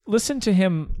listen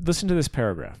to this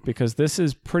paragraph, because this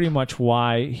is pretty much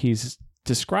why he's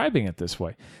describing it this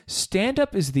way.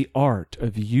 Stand-up is the art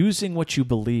of using what you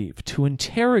believe to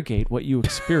interrogate what you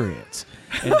experience,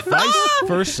 and vice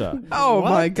versa. Oh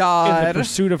my In God. the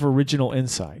pursuit of original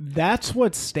insight. That's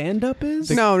what stand-up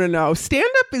is? No.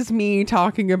 Stand-up is me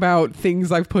talking about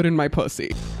things I've put in my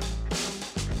pussy.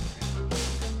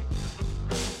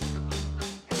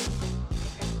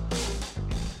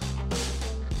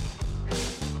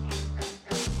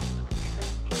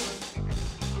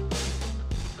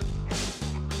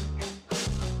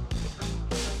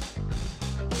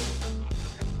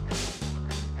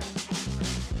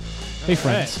 Hey,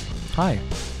 friends. Hi.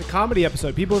 The comedy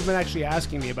episode. People have been actually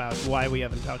asking me about why we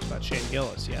haven't talked about Shane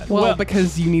Gillis yet. Well,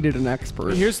 because you needed an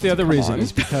expert. Here's the other Come reason on.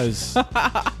 is because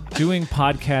doing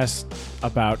podcasts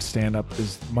about stand-up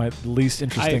is my least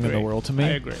interesting in the world to me. I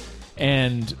agree.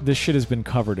 And this shit has been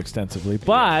covered extensively.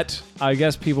 But I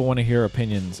guess people want to hear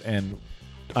opinions, and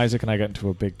Isaac and I got into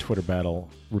a big Twitter battle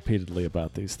repeatedly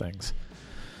about these things.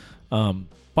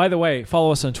 By the way,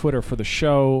 follow us on Twitter for the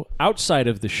show outside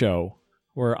of the show,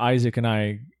 where Isaac and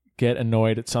I get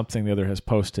annoyed at something the other has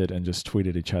posted and just tweet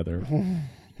at each other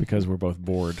because we're both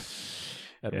bored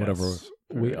at whatever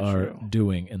we are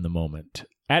doing in the moment.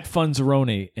 At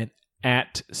Funzeroni and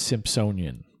at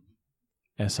Simpsonian.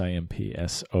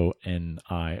 SIMPSONION.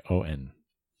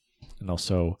 And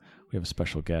also, we have a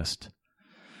special guest.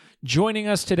 Joining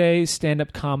us today,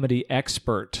 stand-up comedy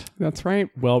expert. That's right.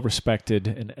 Well-respected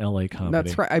in LA comedy.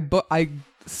 That's right. I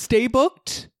stay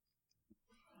booked.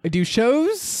 I do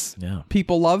shows. Yeah.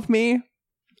 People love me.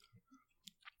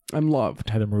 I'm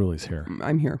loved. Heather Marouli's here.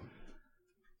 I'm here.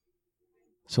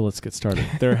 So let's get started.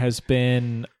 There has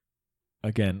been,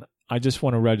 again, I just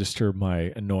want to register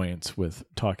my annoyance with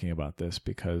talking about this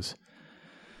because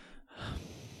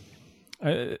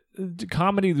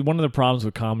comedy, one of the problems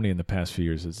with comedy in the past few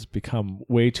years is it's become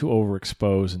way too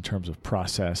overexposed in terms of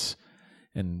process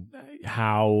and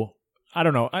how, I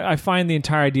don't know, I find the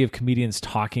entire idea of comedians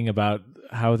talking about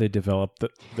how they develop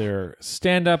their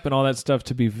stand-up and all that stuff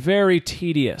to be very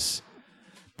tedious.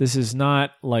 This is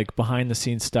not like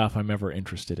behind-the-scenes stuff I'm ever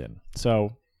interested in.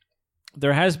 So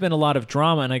there has been a lot of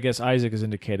drama, and I guess Isaac has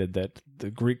indicated that the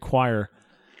Greek chorus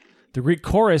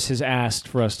has asked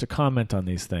for us to comment on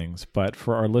these things, but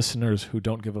for our listeners who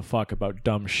don't give a fuck about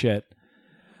dumb shit,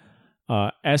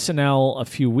 SNL a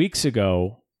few weeks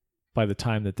ago, by the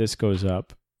time that this goes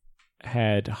up,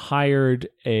 had hired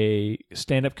a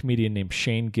stand-up comedian named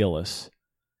Shane Gillis.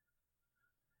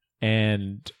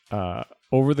 And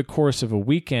over the course of a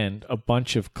weekend, a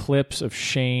bunch of clips of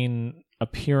Shane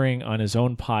appearing on his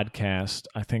own podcast,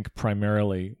 I think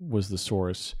primarily was the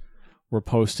source, were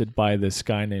posted by this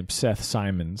guy named Seth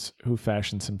Simons, who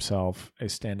fashions himself a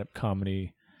stand-up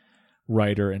comedy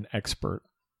writer and expert.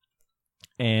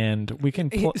 And we can...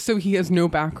 So he has no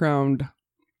background.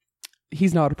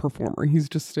 He's not a performer. He's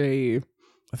just I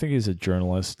think he's a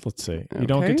journalist. Let's see. You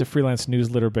don't get to freelance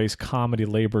newsletter-based comedy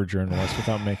labor journalist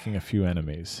without making a few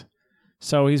enemies.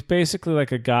 So he's basically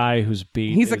like a guy whose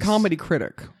beat He's a comedy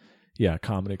critic. Yeah,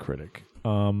 comedy critic.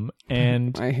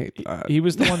 And I hate that. He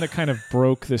was the one that kind of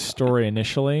broke this story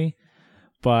initially,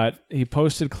 but he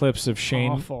posted clips of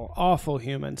Shane. Awful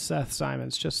human. Seth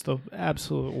Simons, just the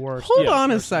absolute worst. Hold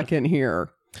on a second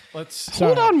here.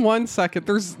 Hold on 1 second.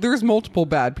 There's multiple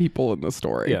bad people in the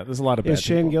story. Yeah, there's a lot of bad Is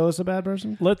Shane people. Gillis a bad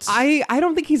person? I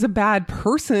don't think he's a bad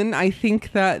person. I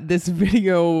think that this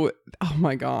video, oh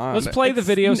my God. Let's play the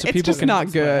video so people It's just can...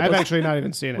 not good. I've actually not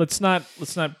even seen it. Let's not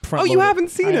front Oh, load you it.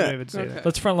 haven't seen I it? haven't even seen it.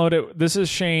 Let's front load it. This is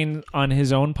Shane on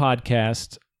his own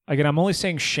podcast. Again, I'm only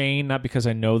saying Shane, not because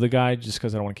I know the guy, just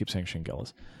because I don't want to keep saying Shane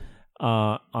Gillis.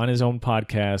 On his own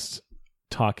podcast,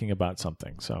 talking about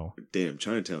something. So damn,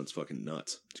 Chinatown's fucking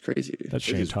nuts. It's crazy, dude. That's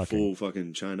Shane talking. Full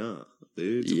fucking China.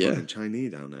 Dude, it's fucking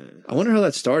Chinese down there. I wonder how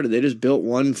that started. They just built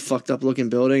one fucked up looking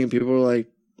building and people were like,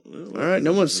 all right,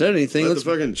 no one said anything. Let the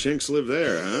fucking chinks live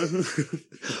there, huh?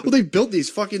 Well, they built these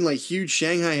fucking like huge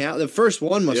Shanghai house. The first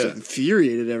one must have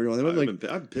infuriated everyone. They were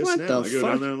like, I'm pissed what now. the I go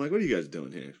fuck? down there, I'm like, what are you guys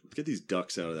doing here? Get these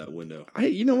ducks out of that window.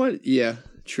 You know what? Yeah,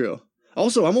 true.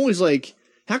 Also, I'm always like,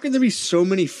 how can there be so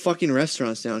many fucking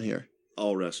restaurants down here?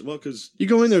 All rest. Well, because you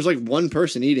go in, there's like one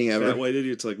person eating ever. fat white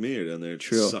idiots like me are down there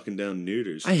sucking down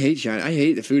neuters. I hate China. I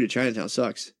hate the food at Chinatown.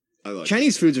 Sucks. I like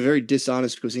Chinese food's a very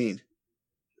dishonest cuisine.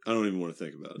 I don't even want to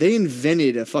think about it. They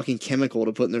invented a fucking chemical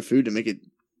to put in their food to make it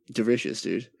delicious,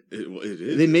 dude. It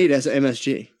is. They made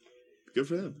MSG. Good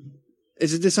for them.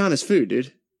 It's a dishonest food,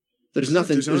 dude. There's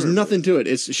nothing to it.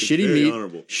 It's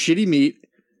shitty meat,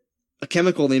 a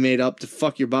chemical they made up to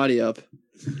fuck your body up,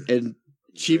 and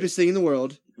cheapest thing in the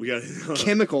world. We got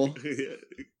chemical.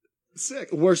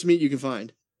 Sick. Worst meat you can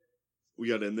find. We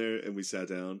got in there and we sat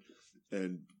down,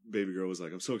 and baby girl was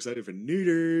like, "I'm so excited for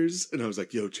noodles," and I was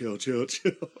like, "Yo, chill." She was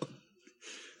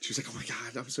like, "Oh my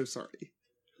god, I'm so sorry."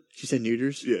 She said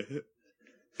noodles? Yeah.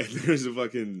 And there's a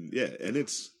fucking and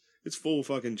it's full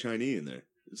fucking Chinese in there.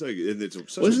 It's like and it's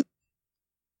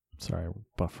Sorry,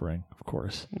 buffering, of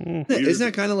course. Isn't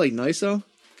that kind of like nice though?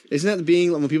 Isn't that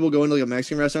being when people go into like a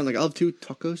Mexican restaurant, like I'll have 2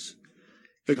 tacos.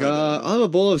 Like I'll have a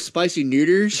bowl of spicy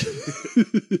noodles.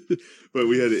 But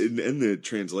we had in the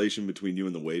translation between you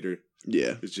and the waiter.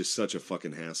 Yeah, it's just such a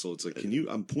fucking hassle. It's like,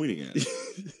 I'm pointing at it.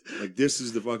 Like this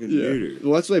is the fucking noodle.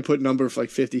 Well, that's why I put number like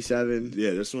 57.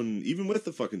 Yeah, this one even with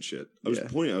the fucking shit. I was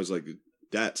pointing. I was like,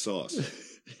 that sauce.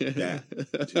 That.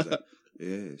 She's like,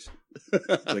 yes.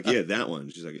 Like, yeah, that one.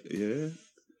 She's like, yeah.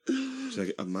 She's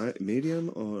like,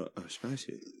 medium or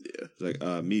spicy? Yeah. She's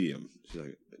like, medium. She's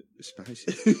like,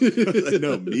 spicy. Like,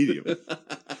 no, medium.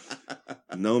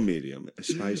 No medium.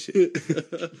 Spicy.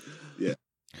 Yeah.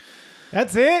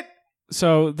 That's it?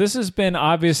 So this has been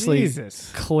obviously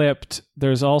clipped.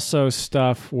 There's also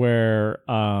stuff where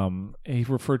he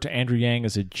referred to Andrew Yang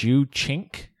as a Jew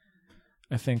chink,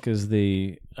 I think is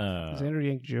the... is Andrew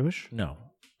Yang Jewish? No.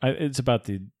 It's about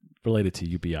related to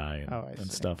UBI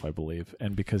and stuff, I believe.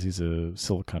 And because he's a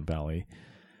Silicon Valley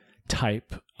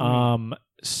type.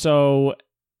 So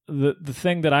the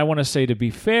thing that I want to say, to be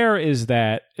fair, is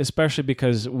that, especially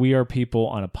because we are people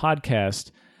on a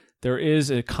podcast, there is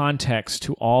a context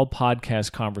to all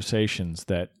podcast conversations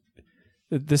that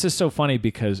this is so funny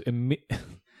because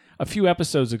a few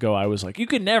episodes ago I was like, you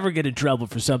can never get in trouble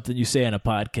for something you say on a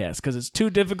podcast because it's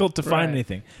too difficult to find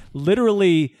anything.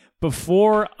 Literally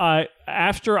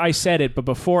after I said it, but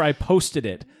before I posted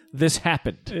it, this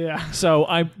happened. Yeah. So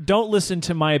I don't listen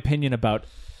to my opinion about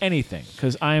anything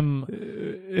because I'm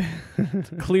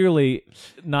clearly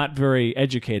not very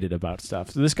educated about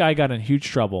stuff. So this guy got in huge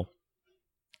trouble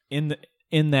in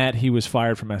that he was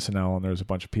fired from SNL and there was a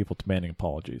bunch of people demanding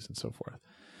apologies and so forth.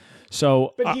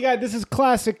 So, but this is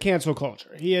classic cancel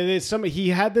culture. He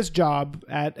had this job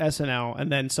at SNL, and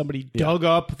then somebody dug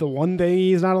up the one thing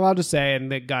he's not allowed to say,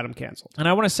 and they got him canceled. And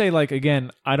I want to say, like,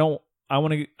 again, I don't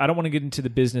want to get into the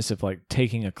business of like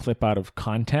taking a clip out of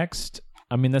context.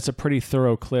 I mean, that's a pretty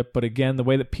thorough clip, but again, the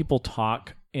way that people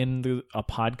talk in a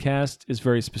podcast is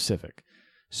very specific.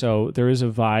 So there is a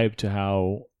vibe to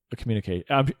how I communicate.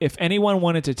 If anyone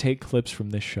wanted to take clips from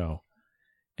this show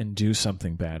and do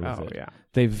something bad with it,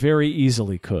 they very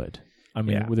easily could. I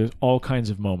mean, there's all kinds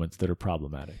of moments that are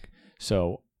problematic.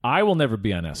 So I will never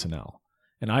be on SNL,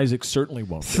 and Isaac certainly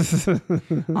won't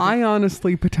be. I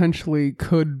honestly potentially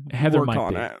could Heather work might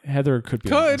on be. it. Heather could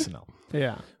be on SNL.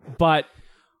 Yeah. But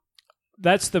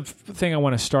that's the thing I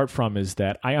want to start from, is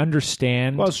that I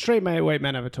understand. Well, straight white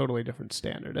men have a totally different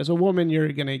standard. As a woman,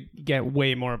 you're going to get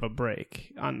way more of a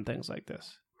break on things like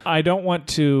this. I don't want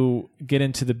to get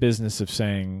into the business of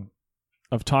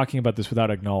talking about this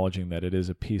without acknowledging that it is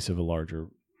a piece of a larger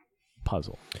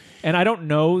puzzle. And I don't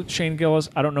know Shane Gillis.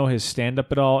 I don't know his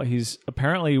stand-up at all. He's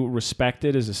apparently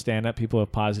respected as a stand-up. People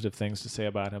have positive things to say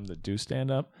about him that do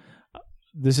stand-up.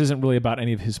 This isn't really about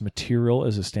any of his material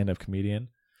as a stand-up comedian.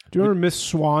 Do you remember Miss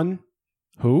Swan?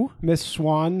 Who? Miss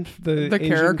Swan, the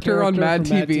character on Mad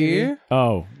TV?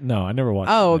 Oh, no, I never watched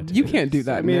Mad you TV. Can't do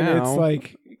that. I mean, it's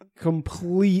like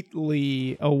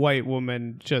completely a white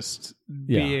woman just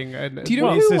being a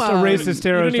racist stereotype.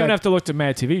 You don't even have to look to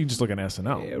Mad TV. You can just look at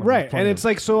SNL. Right. And it's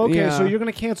like, so you're going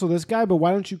to cancel this guy, but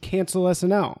why don't you cancel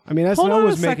SNL? I mean, SNL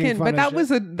was making fun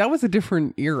but that was a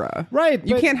different era. Right.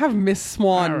 You can't have Miss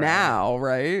Swan now,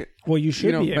 right? Well, you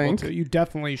should be able to. You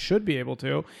definitely should be able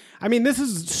to. I mean, this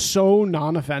is so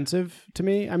non-offensive to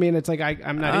me. I mean, it's like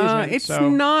I'm not Asian. It's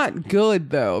not good,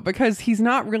 though, because he's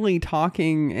not really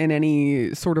talking in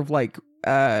any sort of like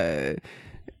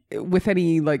with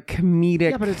any like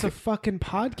comedic. Yeah, but it's a fucking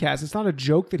podcast. It's not a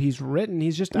joke that he's written.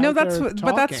 He's just but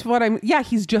that's what I'm. Yeah,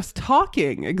 he's just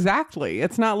talking. Exactly.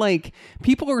 It's not like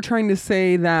people are trying to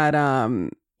say that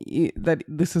that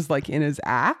this is like in his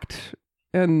act.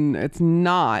 And it's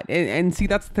not. And see,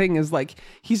 that's the thing, is like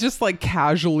he's just like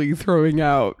casually throwing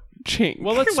out chink.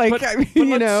 Well,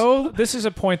 this is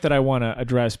a point that I want to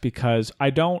address, because I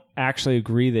don't actually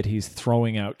agree that he's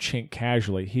throwing out chink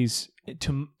casually. He's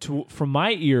from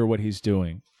my ear, what he's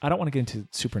doing. I don't want to get into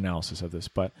super analysis of this,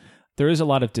 but there is a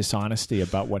lot of dishonesty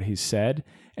about what he's said,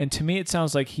 and to me, it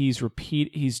sounds like he's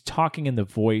talking in the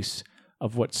voice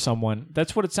of what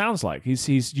that's what it sounds like. He's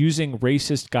using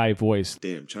racist guy voice.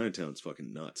 Damn, Chinatown's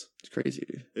fucking nuts. It's crazy,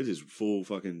 dude. It is full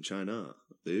fucking China.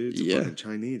 Dude, it's fucking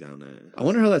Chinese down there. I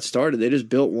wonder how that started. They just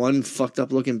built one fucked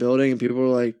up looking building and people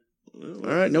were like, All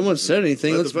right, no one said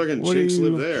anything. Let the fucking chinks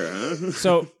live there, huh?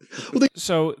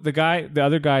 So the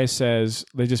other guy says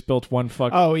they just built one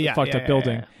fucked up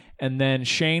building. Yeah. And then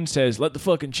Shane says, let the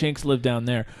fucking chinks live down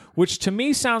there. Which to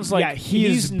me sounds like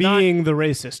he's not being the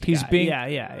racist He's guy.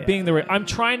 being the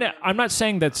I'm not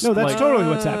saying that's No, that's like, totally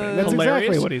what's happening. That's hilarious,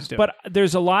 exactly what he's doing. But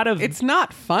there's a lot of It's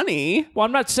not funny. well,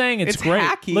 I'm not saying it's great.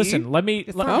 hacky. Listen, let me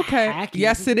Okay. hacky.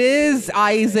 Yes, it is,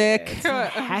 Isaac.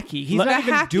 hacky. He's The not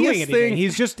even doing hackiest anything.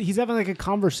 thing. He's having like a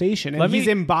conversation, and Let me- he's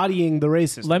embodying the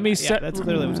racist. let me that's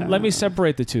clearly what's happening. let me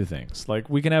separate the two things. Like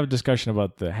we can have a discussion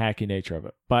about the hacky nature of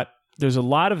it, but there's a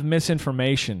lot of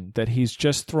misinformation that he's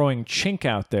just throwing chink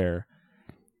out there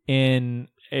in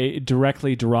a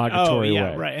directly derogatory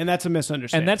way. right, and that's a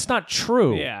misunderstanding. And that's not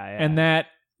true. Yeah. And that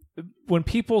when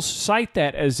people cite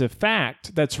that as a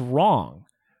fact, that's wrong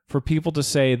for people to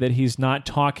say that he's not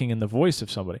talking in the voice of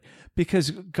somebody.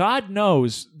 Because God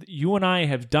knows you and I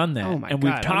have done that. Oh my and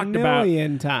God, we've talked a about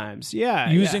million times. Yeah,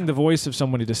 using the voice of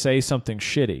somebody to say something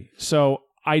shitty. So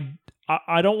I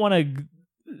don't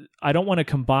want to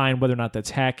combine whether or not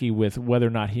that's hacky with whether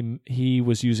or not he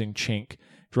was using chink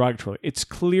derogatorily. It's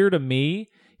clear to me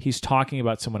he's talking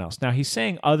about someone else. Now he's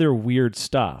saying other weird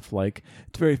stuff like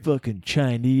it's very fucking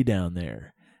Chinese down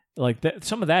there. Like that,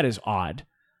 some of that is odd.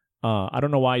 I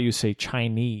don't know why you say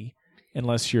Chinese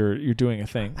unless you're doing a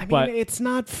thing. I mean, but it's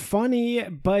not funny,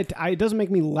 but it doesn't make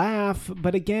me laugh.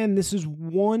 But again, this is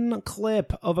one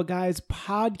clip of a guy's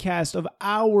podcast of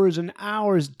hours and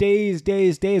hours, days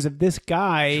of this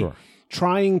guy Sure.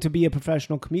 trying to be a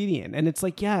professional comedian. And it's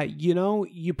like, yeah,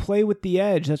 you play with the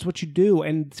edge. That's what you do.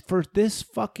 And for this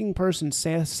fucking person,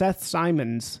 Seth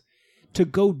Simons, to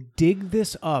go dig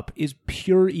this up is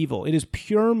pure evil. It is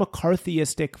pure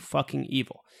McCarthyistic fucking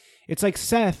evil. It's like,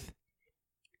 Seth,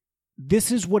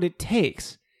 this is what it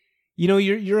takes.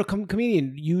 You're a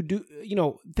comedian. You do,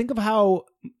 think about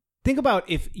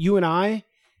if you and I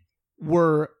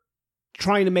were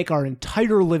trying to make our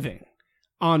entire living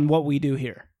on what we do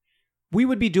here. We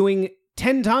would be doing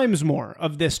 10 times more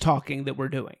of this talking that we're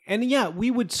doing. And yeah, we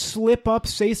would slip up,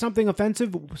 say something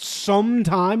offensive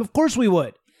sometime. Of course we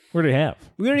would. we already have.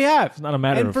 We already have. It's not a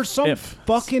matter and of for some if.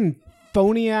 fucking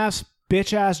phony ass,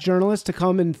 bitch ass journalist to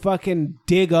come and fucking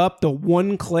dig up the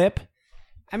one clip.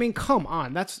 I mean, come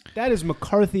on. That is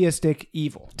McCarthyistic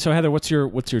evil. So Heather, what's your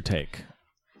take?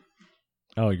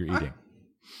 Oh, you're eating.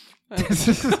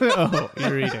 Oh,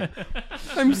 you're eating.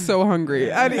 I'm so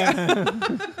hungry. I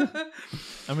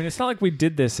mean, it's not like we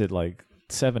did this at like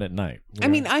 7 at night. I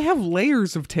mean, I have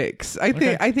layers of takes. I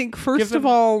think first Give them- of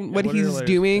all, Yeah, what what are your he's layers of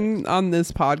doing on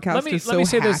this podcast is so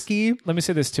say hacky. This. Let me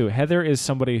say this too. Heather is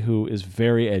somebody who is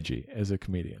very edgy as a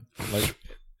comedian. Like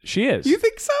she is. You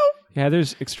think so?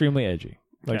 Heather's extremely edgy.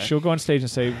 Like Okay. she'll go on stage and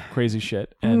say crazy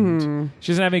shit, and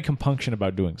she doesn't have any compunction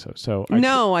about doing so. So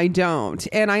No, I don't.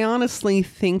 And I honestly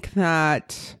think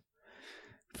that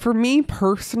for me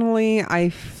personally, I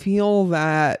feel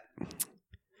that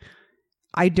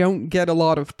I don't get a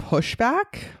lot of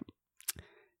pushback.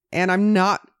 And I'm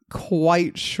not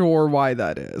quite sure why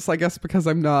that is. I guess because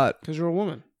I'm not. Because you're a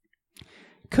woman.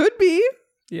 Could be.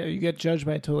 Yeah, you get judged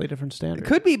by a totally different standard.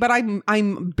 Could be, but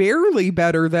I'm barely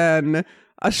better than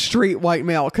a straight white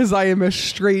male because I am a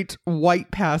straight white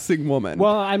passing woman.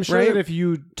 Well, I'm sure Right? that if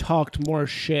you talked more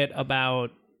shit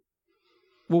about...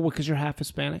 Well, because you're half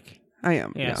Hispanic. I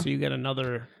am. Yeah, so you get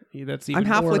another... That's even I'm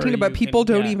half more Latina, but you people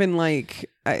can don't get.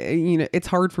 even it's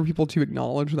hard for people to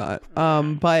acknowledge that.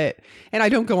 But I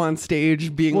don't go on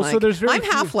stage being Well, so there's very I'm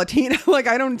few- half Latina. Like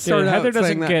I don't start out Heather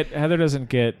saying that. Heather doesn't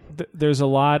get. There's a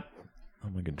lot.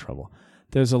 I'm gonna get in trouble.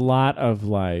 There's a lot of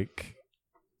like,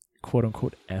 quote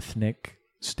unquote, ethnic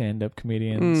stand-up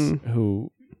comedians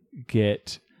who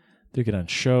get on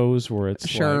shows where it's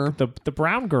Sure. like the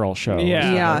Brown Girl show.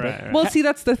 Yeah. Yeah. Right. Well, see,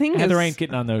 that's the thing. Heather is- ain't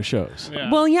getting on those shows.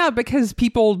 Yeah. Well, yeah, because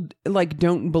people like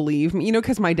don't believe me,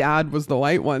 because my dad was the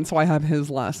white one, so I have his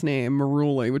last name,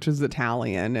 Marulli, which is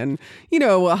Italian, and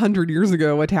 100 years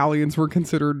ago, Italians were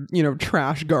considered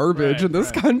trash garbage in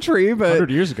this country, but 100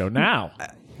 years ago now.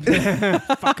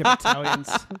 fucking Italians.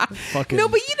 Fucking no,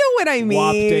 but you know what I mean.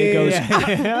 Wop Day goes.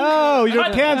 Oh, you're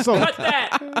canceled. Cut that.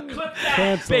 Clip that.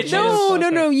 Canceled.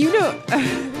 Bitches. No,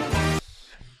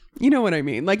 you know what I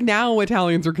mean. Like now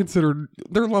Italians are considered,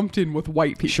 they're lumped in with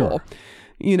white people. Sure.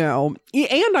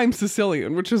 And I'm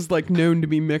Sicilian, which is like known to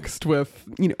be mixed with,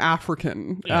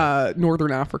 African,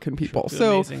 Northern African people.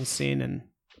 So amazing scene and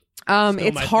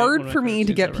it's my hard favorite for me to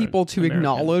scenes get ever. people to American,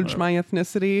 acknowledge whatever. my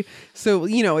ethnicity. So,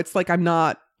 it's like I'm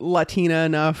not Latina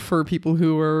enough for people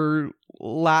who are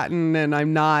Latin, and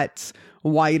I'm not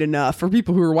white enough for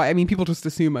people who are white. I mean, people just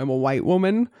assume I'm a white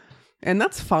woman, and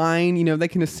that's fine. They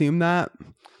can assume that.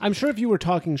 I'm sure if you were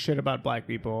talking shit about black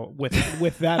people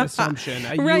with that assumption,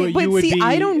 Right, you but would see, be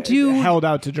I don't do held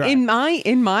out to dry. in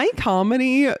my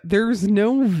comedy. There's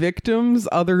no victims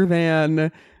other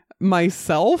than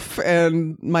myself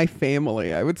and my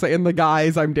family, I would say, and the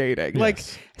guys I'm dating. Like,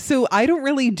 Yes. so I don't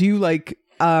really do like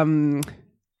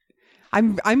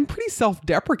I'm pretty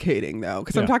self-deprecating though,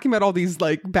 because I'm Yeah. talking about all these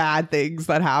like bad things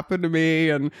that happen to me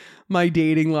and my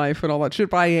dating life and all that shit.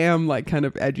 But I am like kind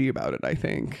of edgy about it. I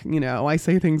think, you know, I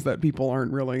say things that people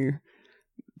aren't really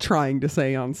trying to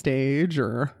say on stage,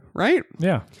 or right.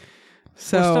 Yeah.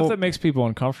 So Or stuff that makes people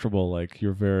uncomfortable. Like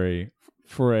you're very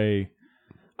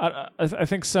I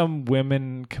think some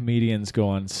women comedians go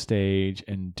on stage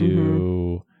and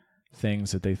do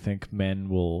things that they think men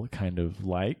will kind of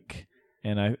like,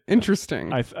 and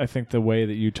interesting. I think the way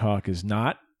that you talk is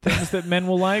not things that men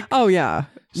will like. Oh yeah.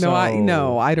 So-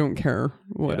 I don't care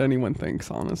what Yeah. anyone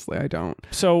thinks, honestly. I don't.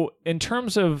 So in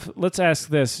terms of, let's ask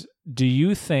this: do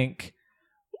you think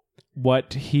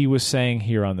what he was saying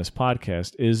here on this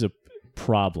podcast is a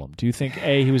problem? Do you think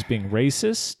he was being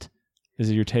racist? Is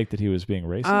it your take that he was being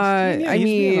racist? Yeah, I he's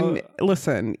being mean,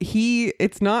 listen,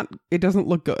 it doesn't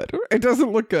look good. It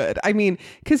doesn't look good. I mean,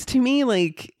 because to me,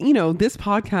 like, you know, this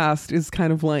podcast is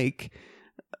kind of like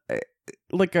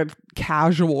a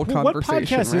casual What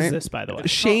conversation, podcast right? is this, by the way?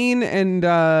 Shane and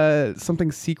something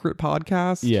secret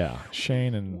podcast. Yeah,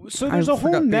 Shane and So there's I a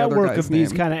whole forgot the other network guy's of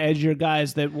these name. kind of edgier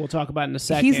guys that we'll talk about in a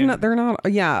second. He's not. They're not.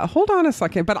 Yeah. Hold on a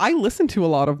second. But I listen to a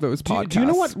lot of those podcasts. Do you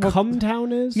know what Well,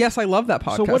 Cumtown is? Yes, I love that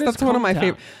podcast. So what is That's one of my Cumtown?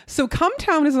 favorite. So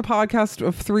Cumtown is a podcast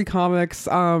of three comics.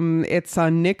 It's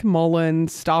Nick Mullen,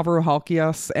 Stavro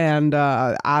Halkias, and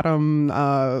Adam.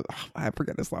 I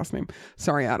forget his last name.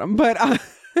 Sorry, Adam. But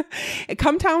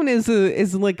Cumtown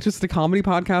is like just a comedy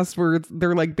podcast where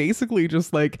they're like basically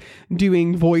just like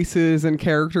doing voices and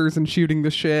characters and shooting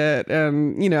the shit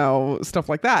and, you know, stuff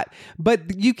like that. But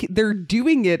they're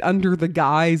doing it under the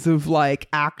guise of like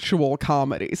actual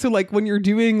comedy. So like when you're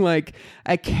doing like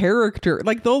a character,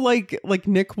 like they'll like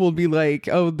Nick will be like,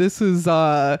 oh, this is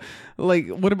like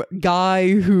what about guy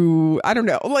who I don't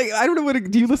know, like I don't know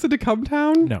do you listen to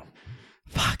Cumtown? no.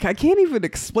 Fuck, I can't even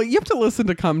explain. You have to listen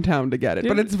to Cumtown to get it,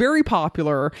 but it's very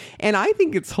popular and I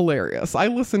think it's hilarious. I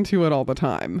listen to it all the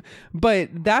time. But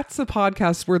that's a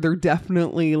podcast where they're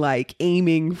definitely like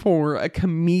aiming for a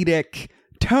comedic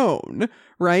tone,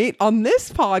 right? On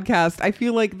this podcast, I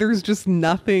feel like there's just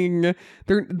nothing.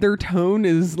 Their tone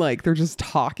is like they're just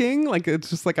talking, like it's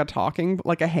just like a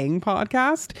hang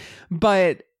podcast,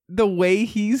 but the way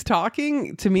he's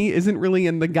talking to me isn't really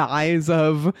in the guise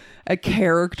of a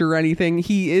character or anything.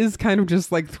 He is kind of just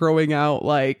like throwing out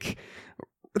like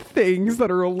things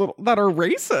that are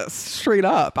racist straight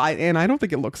up. I don't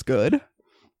think it looks good.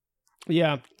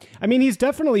 Yeah. I mean, he's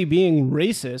definitely being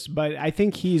racist, but I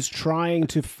think he's trying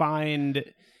to find,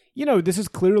 you know, this is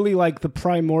clearly like the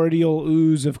primordial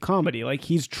ooze of comedy. Like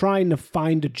he's trying to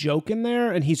find a joke in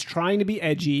there and he's trying to be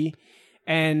edgy,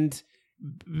 and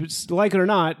like it or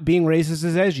not, being racist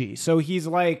is edgy. So he's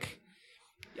like,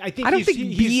 I don't think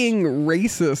being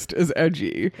racist is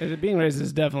edgy. being racist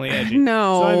is definitely edgy.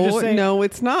 No, So I'm just saying, no,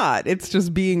 it's not. It's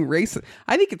just being racist.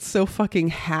 I think it's so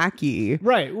fucking hacky.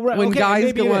 Right. When okay, guys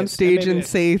maybe go it on is, stage maybe and it is.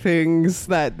 say things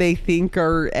that they think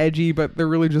are edgy, but they're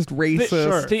really just racist.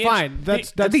 Sure, The- fine.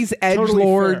 That's these totally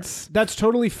edgelords. fair. That's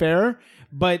totally fair,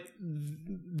 but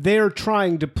they're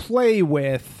trying to play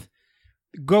with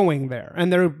going there,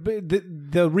 and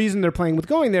the reason they're playing with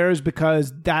going there is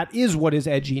because that is what is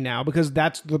edgy now, because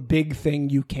that's the big thing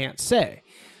you can't say.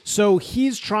 So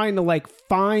he's trying to like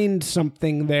find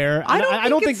something there. I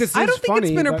don't think this is I don't think funny,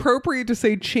 it's been but- appropriate to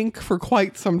say chink for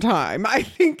quite some time. I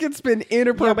think it's been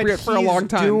inappropriate for a he's long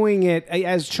time. doing it,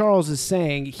 as Charles is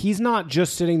saying, he's not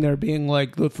just sitting there being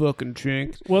like the fucking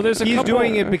chink. Well, there's a He's couple-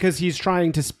 doing it because he's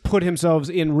trying to put himself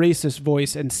in racist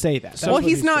voice and say that. That's well, what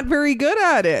he's not very good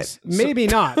at it. Maybe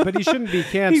not, but he shouldn't be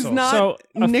canceled. He's not So,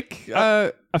 Nick.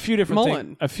 a few different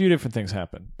Mullen. a few different things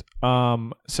happened.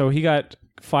 So he got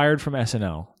fired from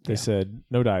SNL. They said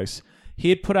no dice. He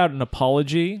had put out an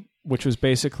apology, which was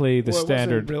basically the Well, it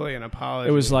standard. wasn't really an apology.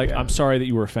 It was like, yeah. I'm sorry that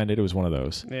you were offended. It was one of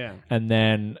those. Yeah. And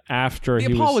then after the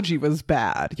he apology was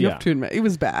bad. You Yeah. have to admit, it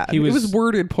was bad. He It was- was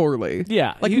worded poorly.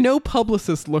 Yeah, like he- no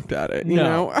publicist looked at it. You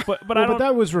know, but Well, I don't. but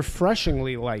that was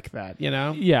refreshingly like that, you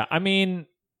know? Yeah, I mean,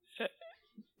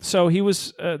 so he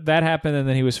was that happened, and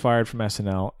then he was fired from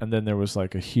SNL, and then there was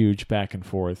like a huge back and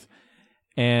forth,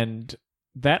 and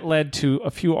that led to a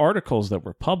few articles that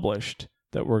were published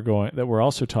that we're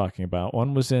also talking about.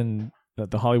 One was in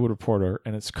the Hollywood Reporter,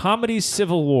 and it's Comedy's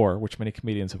Civil War, which many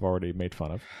comedians have already made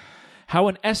fun of. How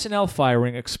an SNL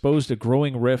firing exposed a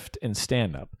growing rift in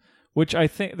stand-up. which I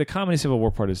think the Comedy Civil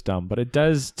War part is dumb, but it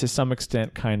does to some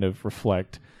extent kind of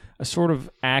reflect a sort of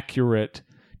accurate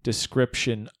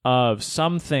description of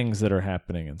some things that are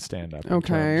happening in stand-up in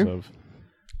terms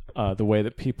of the way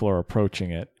that people are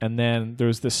approaching it. And then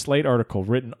there's this Slate article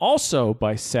written also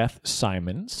by Seth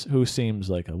Simons, who seems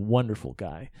like a wonderful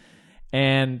guy.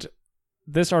 And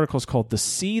this article is called The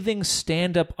Seething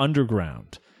Stand-Up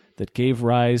Underground That Gave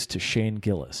Rise to Shane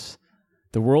Gillis.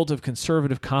 The world of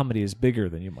conservative comedy is bigger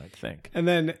than you might think. And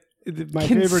then my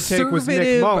favorite take was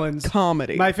Nick Mullins.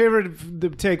 Comedy. My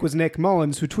favorite take was Nick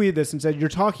Mullins, who tweeted this and said, "You're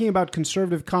talking about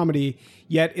conservative comedy,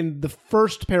 yet in the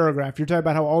first paragraph, you're talking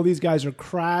about how all these guys are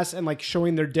crass and like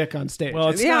showing their dick on stage." Well,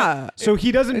 it's yeah. So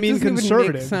he doesn't mean doesn't even make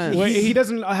conservative. sense. He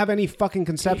doesn't have any fucking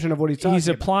conception of what he's talking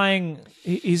about.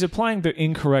 He's applying the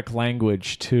incorrect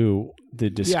language to the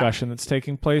discussion that's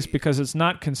taking place, because it's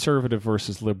not conservative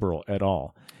versus liberal at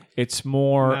all. It's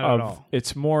more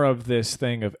of this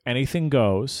thing of anything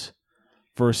goes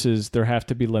versus there have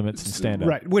to be limits in stand-up.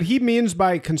 Right. What he means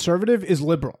by conservative is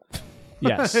liberal.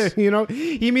 Yes.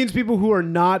 He means people who are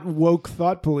not woke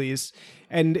thought police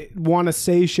and want to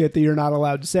say shit that you're not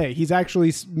allowed to say. He's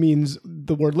actually means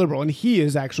the word liberal, and he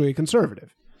is actually a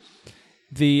conservative.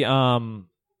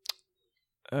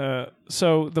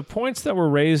 So the points that were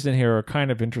raised in here are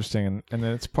kind of interesting, and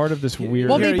it's part of this weird.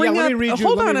 Well, they bring let me up. read you-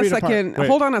 Hold let on me a read a part. second. Wait.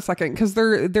 Hold on a second, because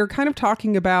they're kind of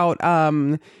talking about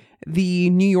the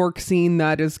New York scene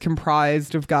that is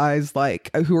comprised of guys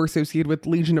like who are associated with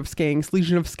Legion of Skanks.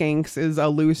 Legion of Skanks is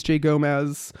Louis J.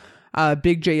 Gomez,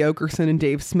 Big J. Okerson, and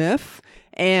Dave Smith.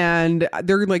 And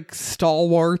they're like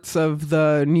stalwarts of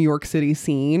the New York City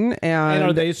scene. And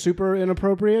are they super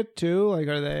inappropriate too? Like,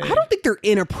 are they? I don't think they're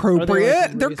inappropriate. Are they,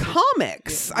 like, they're racist?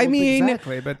 comics. Yeah, I mean,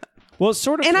 exactly, but Well, it's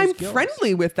sort of. and I'm Gillis.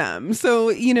 friendly with them.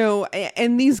 So,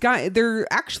 and these guys, they're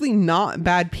actually not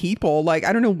bad people. Like,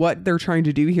 I don't know what they're trying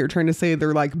to do here, trying to say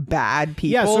they're like bad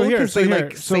people Yeah, so here- because so they here.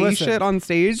 like So say listen. shit on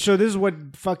stage. So this is what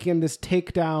fucking this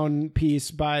takedown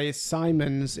piece by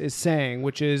Simons is saying,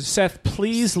 which is Seth,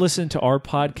 please listen to our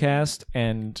podcast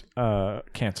and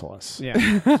cancel us.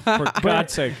 yeah. For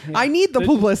God's sake. I need the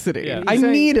publicity. yeah. I He's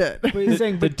saying- need it. But he's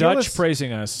saying, The but Dutch Gillis,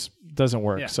 praising us doesn't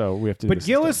work, Yeah. so we have to do But this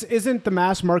Gillis isn't the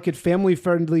mass market family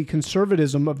friendly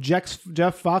conservatism of Jeff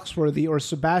Foxworthy or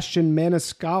Sebastian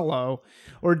Maniscalco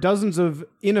or dozens of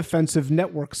inoffensive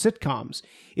network sitcoms.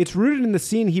 It's rooted in the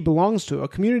scene he belongs to, a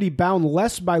community bound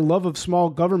less by love of small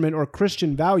government or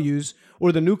Christian values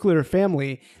or the nuclear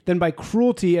family than by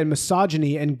cruelty and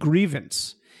misogyny and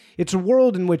grievance. It's a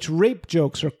world in which rape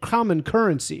jokes are common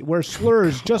currency, where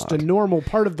slurs just a normal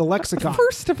part of the lexicon.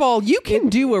 First of all, you can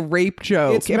do a rape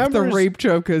joke its if the members- rape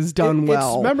joke is done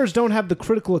well. Its members don't have the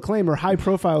critical acclaim or high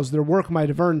profiles their work might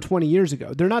have earned 20 years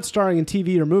ago. They're not starring in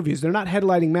TV or movies. They're not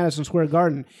headlining Madison Square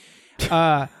Garden.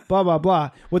 Blah, blah, blah.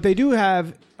 What they do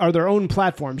have are their own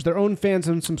platforms, their own fans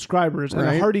and subscribers, and a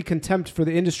Right. hearty contempt for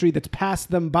the industry that's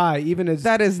passed them by, even as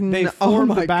That is they oh formed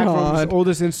my the backroom's God.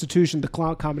 oldest institution, the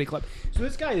Clown Comedy Club. So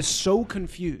this guy is so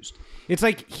confused. It's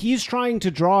like he's trying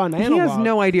to draw an analog. He has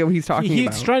no idea what he's talking He's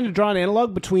about. trying to draw an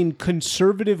analog between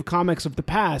conservative comics of the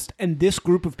past and this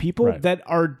group of people Right. that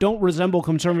don't resemble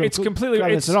conservative. It's completely-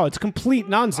 comics it's- at all. It's complete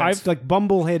nonsense. It's like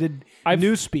bumble-headed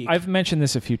newspeak. I've mentioned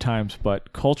this a few times,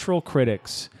 but cultural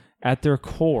critics, at their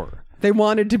core, They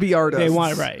wanted to be artists. They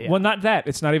want right. Yeah. well, not that.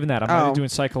 It's not even that. I'm not Oh. even doing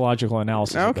psychological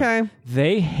analysis. of Okay. them.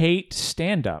 They hate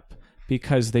stand-up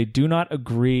because they do not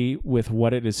agree with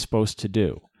what it is supposed to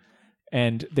do.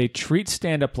 And they treat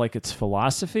stand-up like it's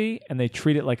philosophy, and they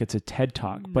treat it like it's a TED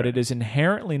Talk. But it is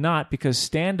inherently not, because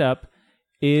stand-up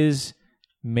is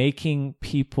making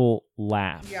people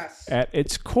laugh Yes. at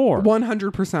its core.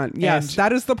 100%. Yes, And-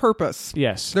 that is the purpose.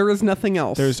 Yes. There is nothing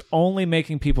else. There's only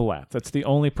making people laugh. That's the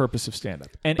only purpose of stand-up.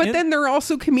 And But then there are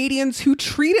also comedians who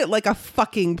treat it like a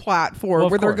fucking platform, Well,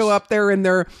 of where they go course. up there and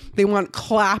they want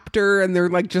clapter and they're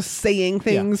like just saying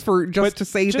things for But to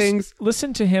say just things.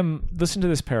 Listen to him. Listen to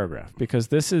this paragraph, because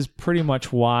this is pretty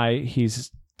much why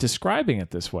he's describing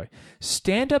it this way.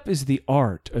 Stand-up is the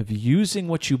art of using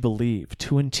what you believe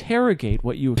to interrogate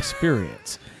what you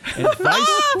experience, and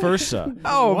vice versa.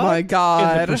 Oh my In the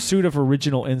God. pursuit of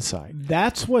original insight.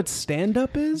 That's what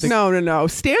stand-up is? No.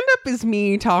 Stand up is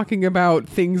me talking about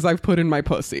things I've put in my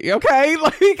pussy. Okay,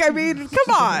 like I mean,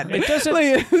 come on. It doesn't.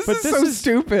 Like, this but is so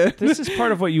stupid. This is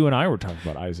part of what you and I were talking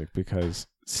about, Isaac, because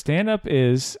stand-up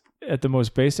is, at the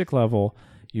most basic level,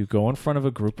 you go in front of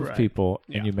a group of people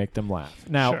and you make them laugh.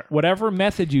 Now, Sure. whatever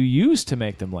method you use to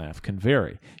make them laugh can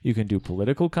vary. You can do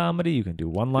political comedy, you can do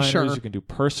one-liners, Sure. you can do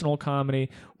personal comedy.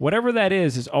 Whatever that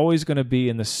is always going to be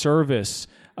in the service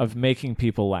of making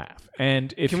people laugh.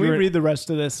 And if Can we you're read the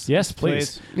rest of this? Yes,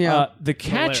 please. Yeah. The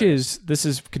catch is, this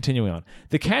is continuing on.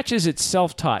 The catch is it's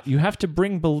self-taught. You have to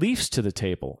bring beliefs to the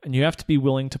table, and you have to be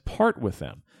willing to part with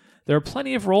them. There are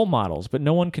plenty of role models, but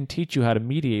no one can teach you how to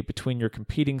mediate between your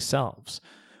competing selves.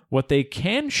 What they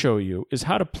can show you is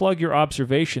how to plug your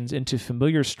observations into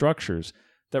familiar structures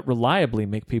that reliably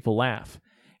make people laugh.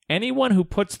 Anyone who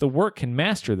puts the work can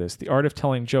master this, the art of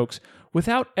telling jokes,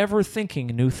 without ever thinking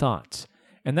new thoughts.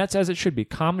 And that's as it should be.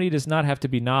 Comedy does not have to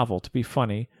be novel to be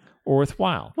funny or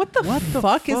worthwhile. What the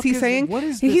fuck is he saying? What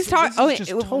is He's this? talking. This is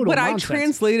just total What I nonsense.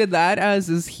 translated that as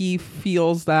is he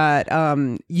feels that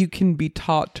you can be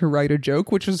taught to write a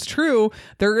joke, which is true.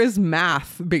 There is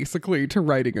math basically to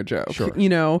writing a joke, you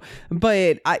know.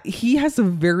 But he has a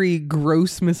very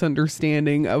gross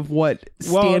misunderstanding of what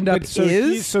stand-up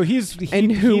is.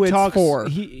 And who it's for.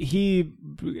 He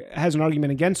has an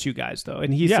argument against you guys though,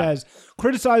 and he says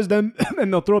criticize them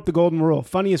and they'll throw up the golden rule.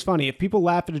 Funny is funny. If people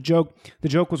laugh at a joke, the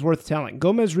joke was worth telling.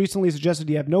 Gomez recently suggested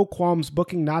he have no qualms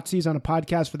booking Nazis on a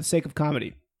podcast for the sake of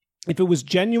comedy. If it was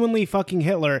genuinely fucking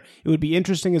Hitler, it would be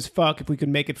interesting as fuck if we could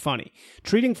make it funny.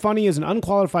 Treating funny as an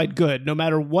unqualified good, no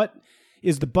matter what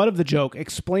is the butt of the joke,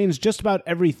 explains just about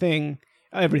everything.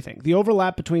 The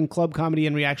overlap between club comedy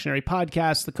and reactionary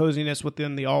podcasts, the coziness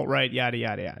within the alt-right, yada,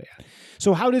 yada, yada, yada.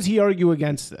 So how does he argue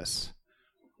against this?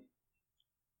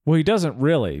 Well, he doesn't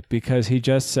really, because he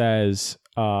just says,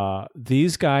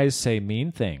 these guys say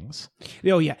mean things.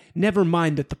 Oh, yeah. Never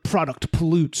mind that the product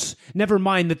pollutes. Never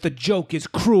mind that the joke is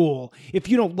cruel. If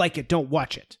you don't like it, don't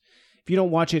watch it. If you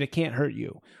don't watch it, it can't hurt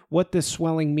you. What this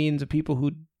swelling means of people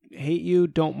who hate you,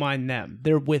 don't mind them.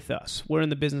 They're with us. We're in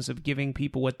the business of giving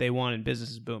people what they want, and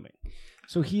business is booming.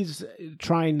 So he's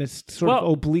trying to sort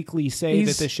of obliquely say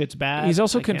that this shit's bad. He's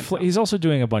also he's also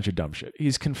doing a bunch of dumb shit.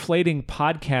 He's conflating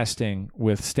podcasting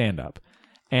with stand-up,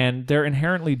 and they're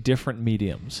inherently different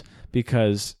mediums,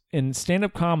 because in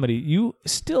stand-up comedy, you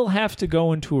still have to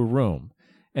go into a room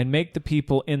and make the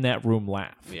people in that room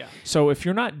laugh. Yeah. So if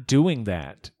you're not doing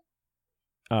that...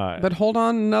 but hold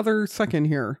on another second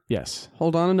here. Yes.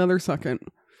 Hold on another second.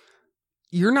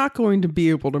 You're not going to be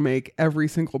able to make every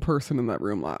single person in that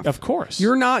room laugh. Of course.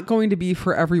 You're not going to be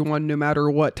for everyone, no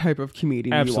matter what type of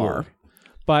comedian Absolutely. you are.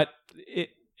 But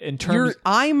in terms...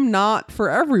 I'm not for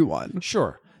everyone.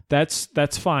 Sure.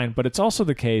 That's fine. But it's also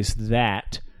the case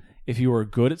that if you are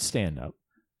good at stand-up,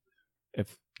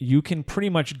 if you can pretty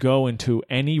much go into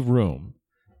any room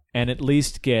and at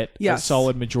least get a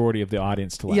solid majority of the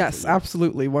audience to laugh. Yes,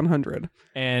 absolutely, 100.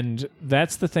 And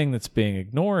that's the thing that's being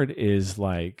ignored, is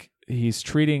like he's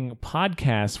treating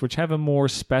podcasts, which have a more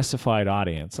specified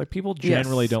audience. Like people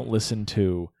generally don't listen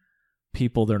to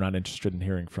people they're not interested in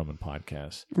hearing from in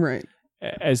podcasts. Right.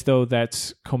 As though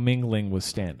that's commingling with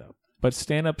stand-up. But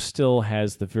stand-up still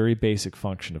has the very basic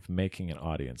function of making an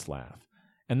audience laugh.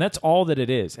 And that's all that it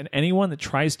is. And anyone that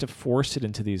tries to force it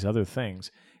into these other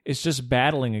things is just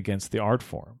battling against the art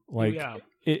form. Like,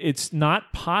 it's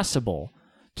not possible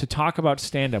to talk about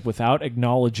stand-up without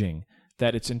acknowledging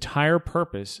that its entire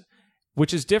purpose,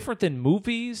 which is different than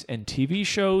movies and TV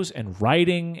shows and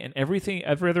writing and every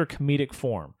other comedic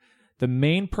form, the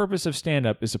main purpose of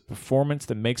stand-up is a performance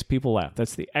that makes people laugh.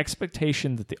 That's the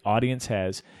expectation that the audience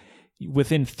has.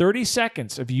 Within 30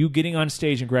 seconds of you getting on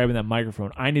stage and grabbing that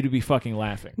microphone, I need to be fucking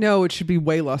laughing. No, it should be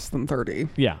way less than 30.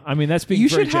 Yeah, I mean, that's being You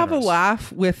very should have generous. a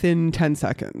laugh within 10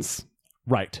 seconds.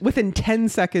 Right. Within 10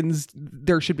 seconds,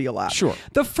 there should be a laugh. Sure.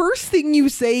 The first thing you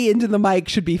say into the mic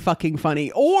should be fucking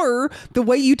funny. Or the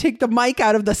way you take the mic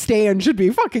out of the stand should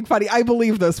be fucking funny. I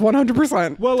believe this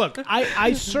 100%. Well, look,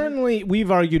 I certainly,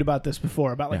 we've argued about this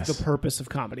before, about like the purpose of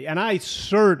comedy. And I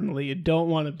certainly don't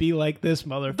want to be like this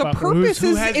motherfucker The purpose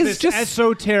who has is this just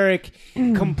esoteric,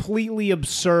 completely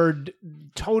absurd,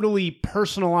 totally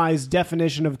personalized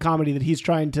definition of comedy that he's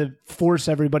trying to force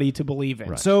everybody to believe in.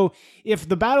 Right. So if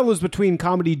the battle is between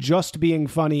comedy just being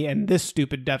funny and this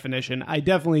stupid definition, I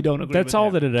definitely don't agree That's with all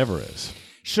him. that it ever is.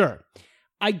 Sure.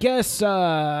 I guess,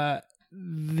 I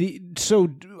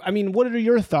mean, what are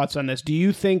your thoughts on this? Do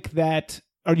you think that,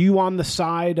 are you on the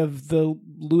side of the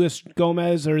Luis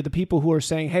Gomez or the people who are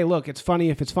saying, hey, look, it's funny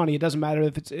if it's funny. It doesn't matter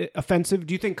if it's offensive.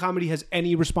 Do you think comedy has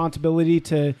any responsibility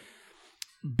to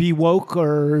be woke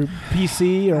or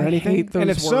PC or anything? hate those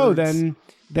and if words. so,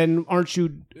 then aren't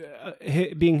you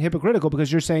being hypocritical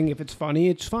because you're saying if it's funny,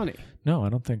 it's funny? No, I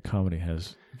don't think comedy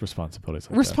has responsibilities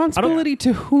like responsibility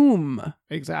to whom?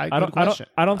 Exactly. I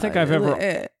don't think I've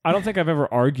ever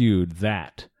argued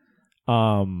that.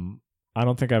 I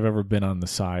don't think I've ever been on the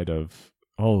side of,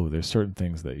 oh, there's certain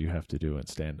things that you have to do in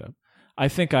stand-up. I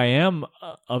think I am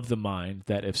of the mind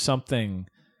that if something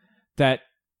that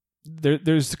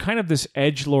there's kind of this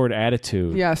edgelord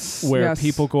attitude. Yes. Where yes.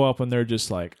 people go up and they're just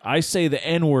like, I say the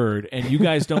N-word and you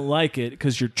guys don't like it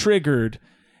because you're triggered.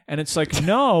 And it's like,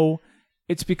 no,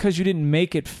 it's because you didn't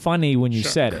make it funny when you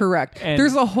said it. Correct. And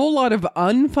There's a whole lot of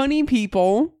unfunny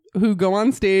people who go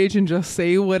on stage and just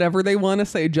say whatever they want to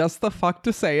say, just the fuck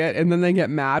to say it, and then they get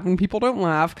mad when people don't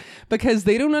laugh because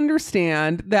they don't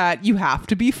understand that you have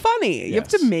to be funny. You have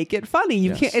to make it funny.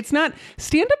 You can't. It's not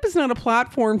stand up is not a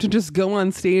platform to just go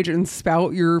on stage and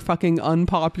spout your fucking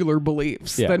unpopular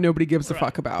beliefs that nobody gives a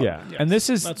fuck about. Yeah, and this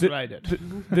is That's what I did.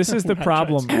 This is the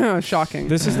problem. Shocking.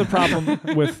 This is the problem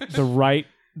with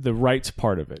the rights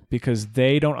part of it, because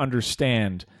they don't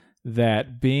understand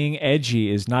that being edgy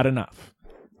is not enough.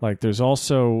 Like, there's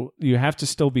also, you have to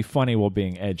still be funny while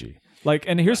being edgy. Like,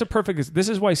 and here's a perfect, this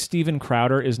is why Steven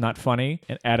Crowder is not funny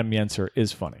and Adam Yenser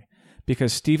is funny.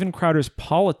 Because Steven Crowder's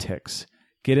politics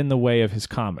get in the way of his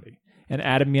comedy. And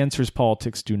Adam Yenser's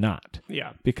politics do not.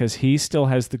 Yeah. Because he still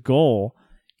has the goal,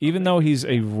 even though he's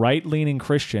a right-leaning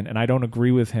Christian, and I don't agree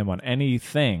with him on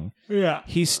anything,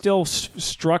 he still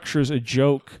structures a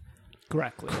joke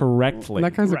correctly.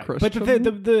 That guy's a Right. Christian.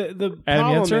 But the Adam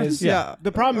problem Yenser? is, Yeah.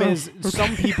 the problem is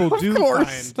some people do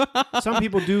course.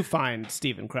 find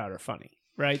Steven Crowder funny,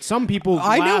 right? Some people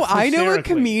I know laugh a hysterically.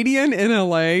 comedian in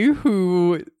LA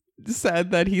who said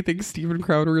that he thinks Steven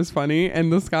Crowder is funny,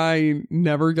 and this guy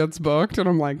never gets booked, and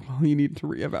I'm like, well, you need to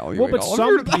reevaluate. Well, but all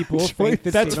some of your people choices. think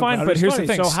that That's Steven fine, but Crowder's here's funny.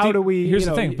 the thing. So how do we? Here's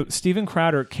you the know, thing. But Steven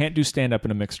Crowder can't do stand-up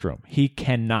in a mixed room. He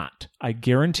cannot. I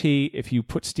guarantee if you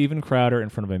put Steven Crowder in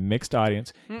front of a mixed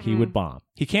audience, he would bomb.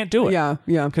 He can't do it. Yeah.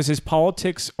 Because his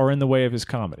politics are in the way of his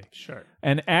comedy. Sure.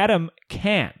 And Adam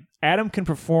can. Adam can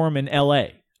perform in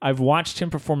L.A. I've watched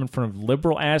him perform in front of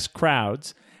liberal-ass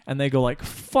crowds, and they go like,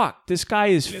 fuck, this guy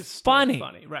is funny.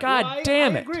 Right. God Well,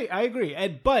 damn I it. I agree.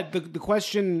 But the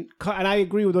question, and I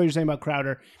agree with what you're saying about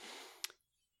Crowder.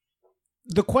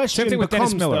 The question Same thing with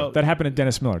becomes, Dennis Miller. though, That happened to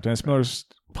Dennis Miller. Dennis Miller's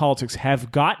politics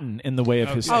have gotten in the way of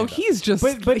his Oh, stand-up. he's just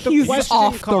but the he's question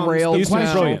off the comes, rails. The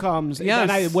question now. comes, Yes.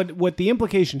 and what the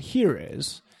implication here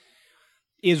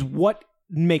is what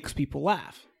makes people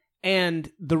laugh. And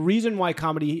the reason why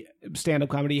stand-up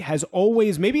comedy has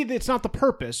always, maybe it's not the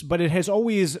purpose, but it has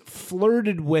always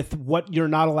flirted with what you're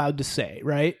not allowed to say,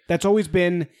 right? That's always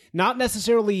been not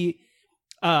necessarily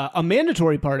a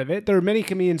mandatory part of it. There are many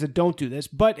comedians that don't do this,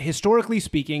 but historically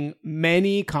speaking,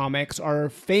 many comics are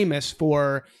famous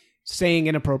for saying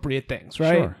inappropriate things,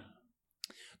 right? Sure.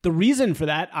 The reason for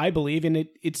that, I believe, and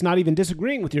it's not even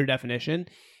disagreeing with your definition,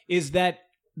 is that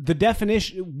the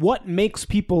definition, what makes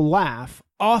people laugh,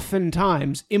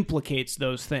 oftentimes implicates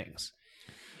those things.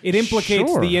 It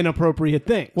implicates Sure. the inappropriate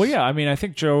things. Well, yeah. I mean, I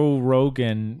think Joe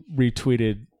Rogan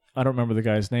retweeted, I don't remember the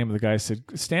guy's name, but the guy said,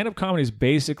 stand-up comedy is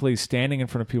basically standing in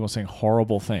front of people saying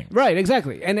horrible things. Right,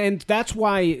 exactly. And that's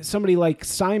why somebody like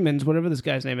Simons, whatever this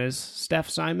guy's name is, Steph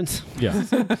Simons?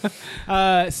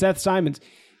 Yeah. Seth Simons,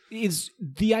 is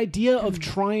the idea of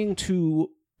trying to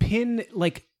pin,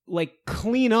 like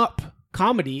clean up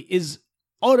comedy is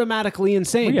automatically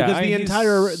insane. Well, yeah,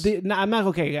 because he's- I'm not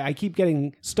okay. I keep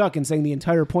getting stuck in saying the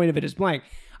entire point of it is blank.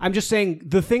 I'm just saying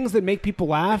the things that make people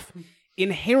laugh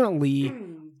inherently,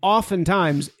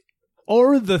 oftentimes,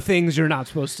 are the things you're not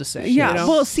supposed to say. Yeah, you know?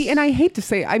 well, see, and I hate to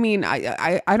say, I mean,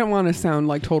 I don't want to sound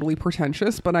like totally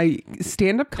pretentious, but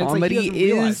stand-up like he comedy doesn't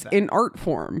realize is that. an art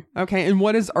form, okay? And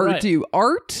what does art Right. do?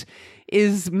 Art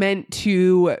is meant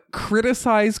to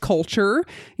criticize culture.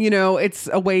 You know, it's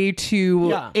a way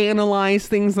to analyze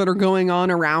things that are going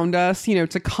on around us, you know,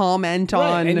 to comment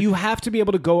Right, on. and you have to be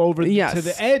able to go over Yes. to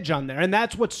the edge on there. And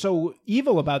that's what's so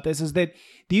evil about this, is that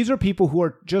these are people who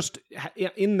are just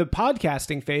in the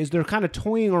podcasting phase. They're kind of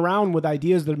toying around with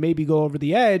ideas that maybe go over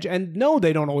the edge, and no,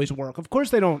 they don't always work. Of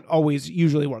course, they don't always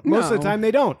usually work. Most of the No. time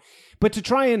they don't. But to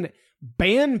try and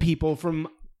ban people from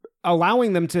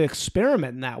allowing them to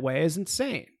experiment in that way is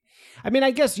insane. I mean,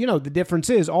 I guess, you know, the difference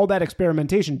is all that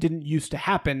experimentation didn't used to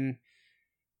happen.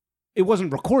 It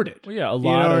wasn't recorded. Well, yeah, a You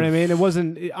lot know of, what I mean? It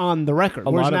wasn't on the record.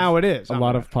 a Whereas lot of- now it is. A on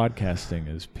lot the of podcasting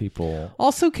is people.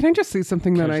 Also, can I just say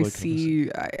something that I Casually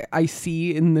I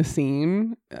see in the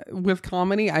scene with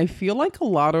comedy? I feel like a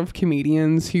lot of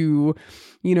comedians who,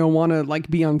 you know, want to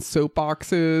like be on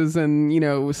soapboxes and, you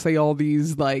know, say all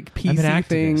these like I'm an PC activist.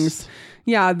 things.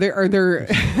 Yeah,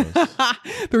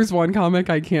 there's one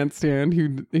comic I can't stand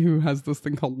who has this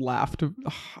thing called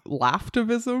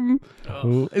laughtivism.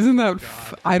 Who- Isn't that?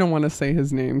 I don't want to say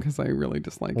his name because I really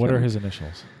dislike him. What are his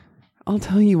initials? I'll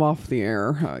tell you off the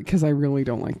air because I really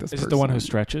don't like this Is person. it the one who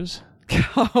stretches?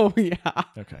 Oh, yeah.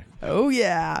 Okay. Oh,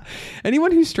 yeah.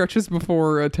 Anyone who stretches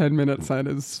before a 10-minute set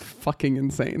is fucking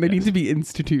insane. They need to be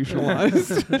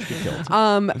institutionalized.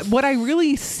 What I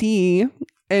really see,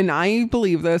 and I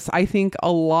believe this, I think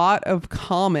a lot of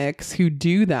comics who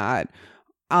do that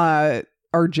are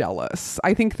jealous.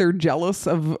 I think they're jealous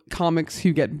of comics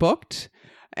who get booked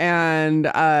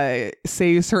and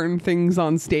say certain things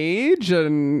on stage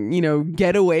and, you know,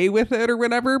 get away with it or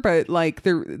whatever, but like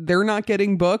they're not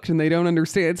getting booked and they don't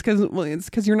understand. It's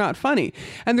because you're not funny.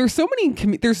 And there's so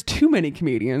many there's too many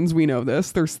comedians. We know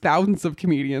this. There's thousands of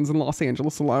comedians in Los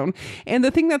Angeles alone. And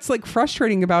the thing that's like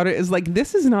frustrating about it is like,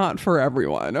 this is not for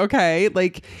everyone. Okay.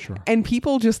 Like, sure. And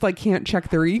people just like can't check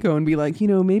their ego and be like, you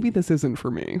know, maybe this isn't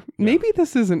for me. Maybe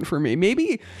this isn't for me.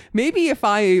 Maybe if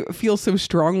I feel so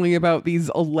strongly about these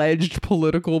alleged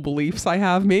political beliefs I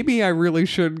have, maybe I really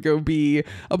should go be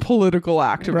a political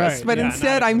activist. Right, but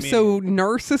instead I'm so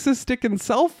narcissistic and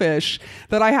selfish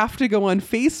that I have to go on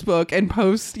Facebook and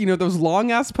post, you know, those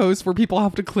long ass posts where people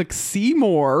have to click see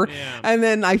more. And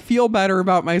then I feel better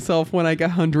about myself when I get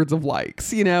hundreds of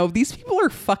likes. You know, these people are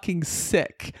fucking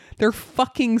sick. They're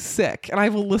fucking sick. And I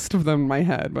have a list of them in my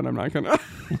head, but I'm not going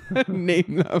to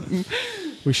name them.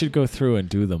 We should go through and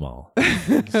do them all.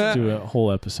 Let's do a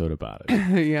whole episode about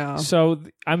it. Yeah. So,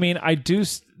 I mean,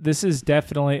 this is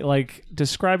definitely, like,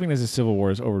 describing this as civil war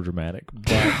is overdramatic,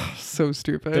 but so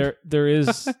stupid. there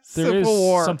is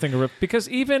war. something, because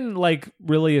even, like,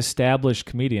 really established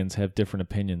comedians have different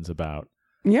opinions about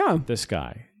this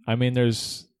guy. I mean,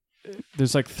 there's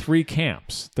like 3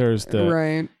 camps. There's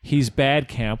the he's bad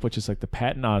camp, which is like the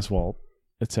Patton Oswalt,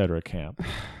 etc. camp.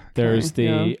 There's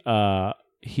the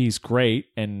he's great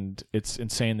and it's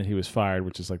insane that he was fired,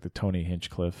 which is like the Tony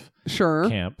Hinchcliffe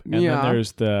camp. And then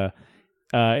there's the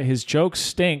his jokes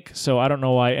stink, so I don't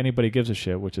know why anybody gives a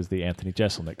shit, which is the Anthony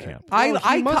Jeselnik camp. I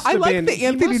like the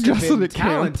Anthony Jeselnik camp.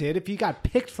 Talented if he got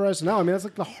picked for SNL. I mean, that's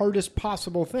like the hardest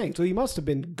possible thing. So he must have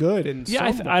been good. And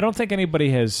I don't think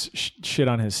anybody has shit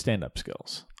on his stand-up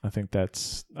skills. I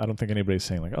don't think anybody's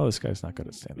saying like, oh, this guy's not good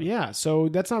at stand-up. Yeah, so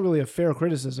that's not really a fair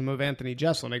criticism of Anthony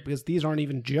Jeselnik because these aren't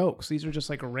even jokes. These are just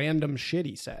like random shit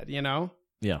he said, you know?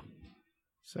 Yeah.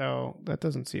 So that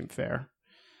doesn't seem fair.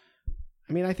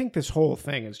 I mean, I think this whole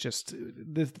thing is just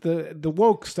the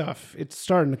woke stuff. It's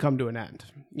starting to come to an end.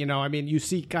 You know, I mean,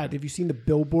 God, have you seen the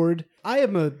billboard? I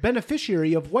am a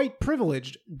beneficiary of white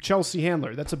privilege, Chelsea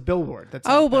Handler. That's a billboard.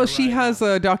 That's she has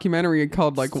a documentary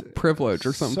called like Privilege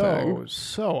or something.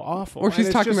 So awful. Or she's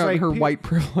talking about her white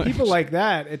privilege. People like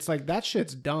that, it's like that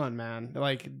shit's done, man.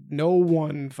 Like no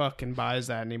one fucking buys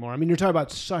that anymore. I mean, you're talking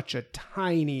about such a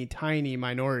tiny, tiny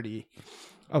minority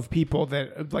of people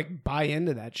that like buy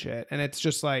into that shit. And it's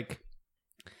just like,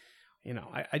 you know,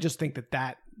 I just think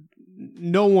that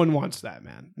no one wants that,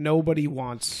 man. Nobody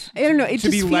wants I don't know, it to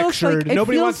just be feels lectured. Like,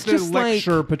 Nobody wants to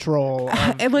lecture like, patrol.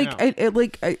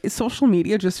 Social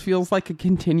media just feels like a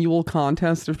continual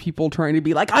contest of people trying to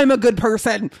be like, I'm a good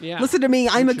person. Yeah. Listen to me.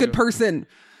 I'm a good person.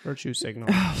 Virtue signal.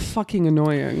 Fucking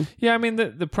annoying. Yeah, I mean,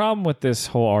 the problem with this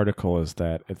whole article is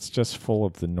that it's just full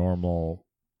of the normal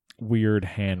weird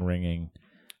hand-wringing.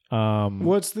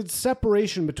 Well, it's the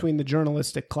separation between the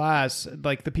journalistic class,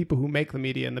 like the people who make the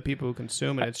media and the people who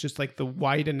consume it. It's just like the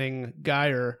widening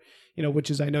gyre, you know, which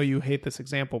is, I know you hate this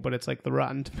example, but it's like the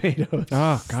Rotten Tomatoes.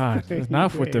 Oh, God.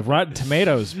 Enough with the Rotten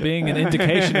Tomatoes being an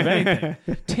indication of anything.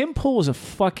 Tim Pool is a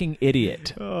fucking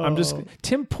idiot.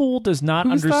 Tim Pool does not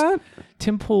understand.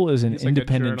 Tim Pool is an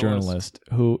independent journalist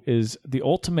who is the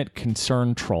ultimate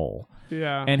concern troll.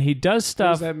 Yeah. And he does stuff.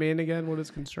 What does that mean again? What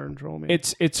does concern troll mean?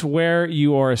 It's where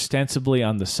you are ostensibly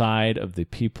on the side of the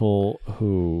people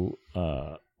who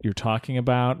you're talking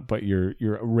about, but you're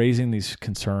raising these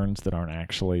concerns that aren't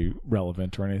actually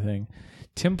relevant or anything.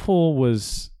 Tim Pool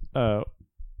was the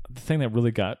thing that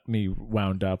really got me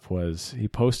wound up was he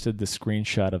posted the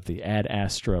screenshot of the Ad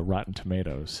Astra Rotten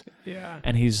Tomatoes. Yeah.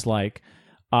 And he's like,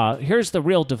 here's the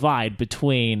real divide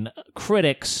between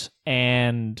critics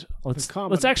and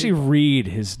let's actually read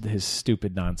his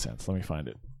stupid nonsense. Let me find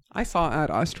it. I saw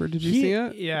Ad Astra. Did you see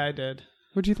it? Yeah, I did.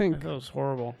 What'd you think? I thought it was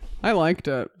horrible. I liked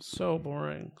it. So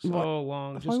boring. So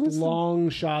long. Just long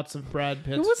shots of Brad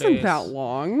Pitt's face. It wasn't that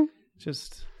long.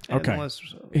 Just okay. endless.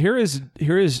 Here is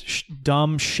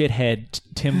dumb shithead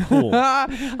Tim Pool.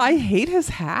 I hate his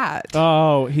hat.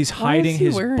 Oh, he's hiding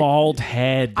his bald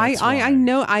head. I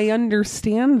know. I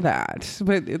understand that,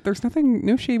 but there's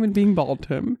no shame in being bald,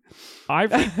 Tim.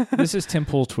 This is Tim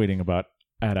Pool tweeting about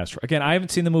Ad Astra. Again, I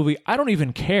haven't seen the movie. I don't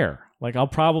even care. Like, I'll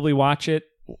probably watch it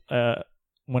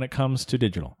when it comes to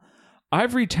digital.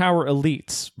 Ivory Tower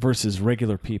elites versus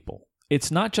regular people. It's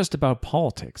not just about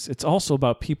politics. It's also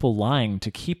about people lying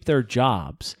to keep their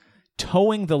jobs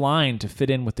towing the line to fit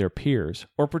in with their peers,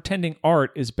 or pretending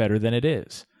art is better than it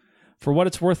is. For what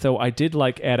it's worth, though, I did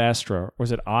like Ad Astra. Or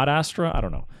was it Ad Astra? I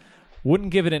don't know.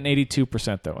 Wouldn't give it an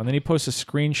 82%, though. And then he posts a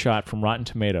screenshot from Rotten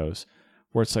Tomatoes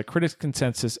where it's like critics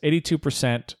consensus,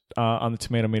 82% on the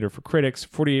tomato meter for critics,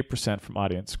 48% from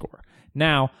audience score.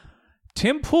 Now,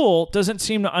 Tim Pool doesn't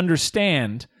seem to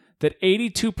understand that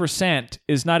 82%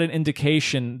 is not an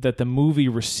indication that the movie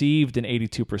received an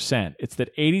 82%. It's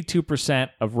that 82%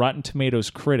 of Rotten Tomatoes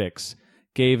critics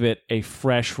gave it a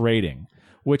fresh rating,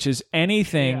 which is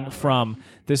anything from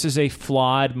this is a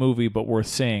flawed movie but worth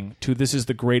seeing to this is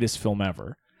the greatest film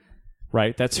ever.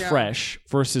 Right? That's fresh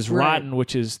versus Rotten,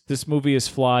 which is this movie is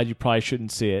flawed, you probably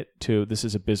shouldn't see it, to this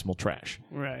is abysmal trash.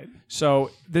 Right.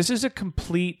 So this is a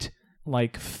complete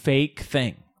like fake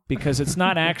thing because it's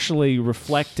not actually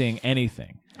reflecting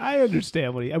anything. I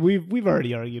understand what we've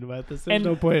already argued about this. There's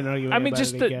no point in arguing about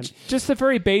it again. Just the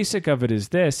very basic of it is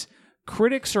this.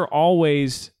 Critics are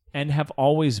always and have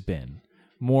always been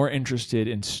more interested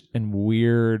in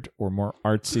weird or more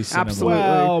artsy cinema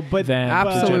Absolutely. than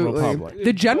the general public.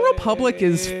 The general public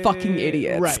is fucking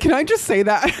idiots. Right. Can I just say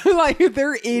that? Like,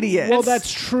 they're idiots. Well,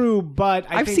 that's true, but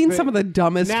I've seen some of the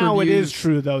dumbest now reviews. It is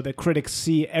true, though, that critics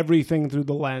see everything through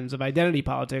the lens of identity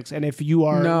politics. And if you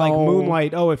are No. like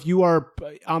Moonlight, if you are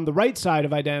on the right side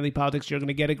of identity politics, you're going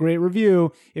to get a great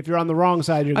review. If you're on the wrong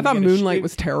side, you're going to get Moonlight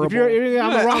was terrible. If you're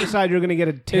on the wrong side, you're going to get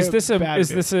a Is this bad is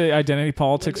review. this an identity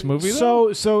politics movie? Though?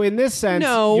 So in this sense,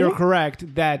 No. you're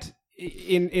correct that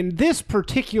in this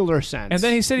particular sense. And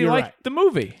then he said he you're liked right. the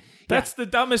movie. That's the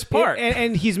dumbest part.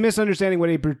 And he's misunderstanding what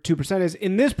 82% is.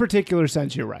 In this particular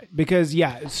sense, you're right. Because,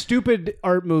 stupid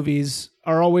art movies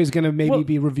are always going to maybe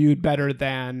be reviewed better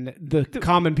than the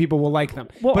common people will like them.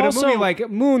 Well, but also- a movie like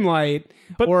Moonlight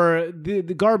or the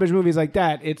garbage movies like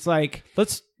that, it's like...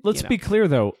 Let's you know. be clear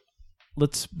though.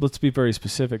 Let's be very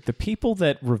specific. The people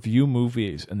that review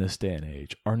movies in this day and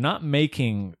age are not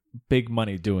making big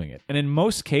money doing it. And in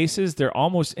most cases, they're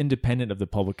almost independent of the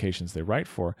publications they write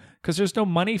for because there's no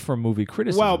money for movie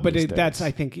criticism. Well, but these days. that's,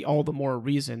 I think, all the more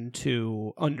reason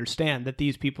to understand that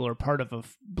these people are part of a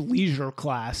leisure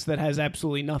class that has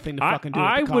absolutely nothing to fucking do with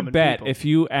the I common would bet people. if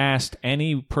you asked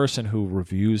any person who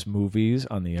reviews movies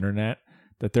on the internet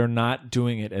that they're not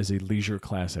doing it as a leisure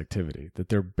class activity, that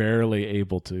they're barely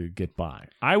able to get by.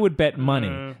 I would bet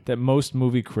money that most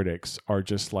movie critics are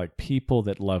just like people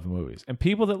that love movies. And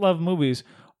people that love movies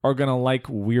are going to like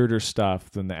weirder stuff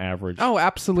than the average. Oh,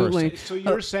 absolutely. So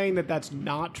you're saying that that's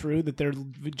not true, that they're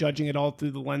judging it all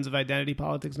through the lens of identity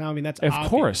politics now? I mean, that's Of obvious.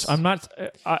 course. I'm not.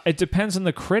 It depends on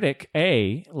the critic,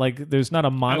 Like, there's not a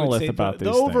I would monolith say about the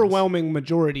these things. overwhelming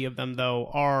majority of them, though,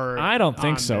 are I don't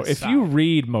think on so. this If side. you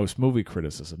read most movie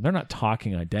criticism, they're not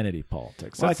talking identity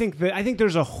politics. Well, I That's- think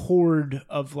there's a horde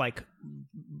of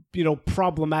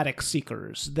problematic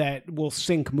seekers that will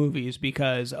sink movies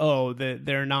because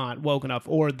they're not woke enough,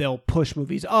 or they'll push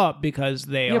movies up because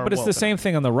they are. Yeah, but it's woke the same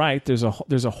thing on the right. There's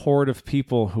a horde of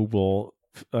people who will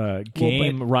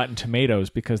game Rotten Tomatoes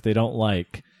because they don't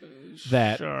like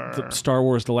that the Star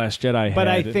Wars: The Last Jedi But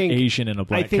had I think an Asian and a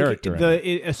black I think character. in it.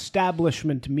 the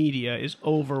establishment media is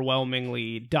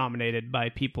overwhelmingly dominated by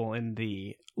people in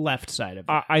the left side of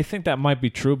it. I think that might be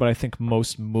true, but I think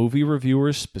most movie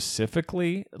reviewers,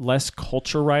 specifically, less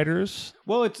culture writers,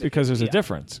 Well, it's because there's a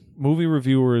difference. Movie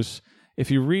reviewers, if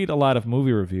you read a lot of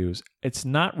movie reviews, it's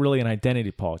not really an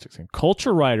identity politics thing.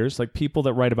 Culture writers, like people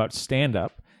that write about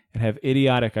stand-up and have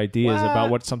idiotic ideas about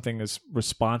what something is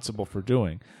responsible for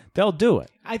doing, they'll do it.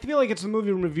 I feel like it's the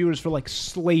movie reviewers for like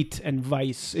Slate and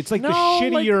Vice. It's like the No,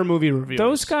 shittier movie reviewers.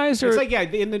 those guys are- It's like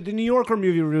in the New Yorker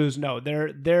movie reviews. No,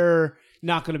 they're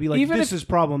not going to be like Even this if- is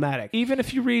problematic. Even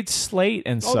if you read Slate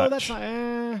and Although such, that's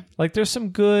not. like there's some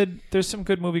good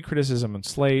movie criticism in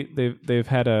Slate. They've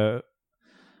had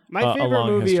My a favorite long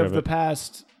movie history of of the it.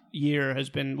 past year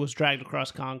was Dragged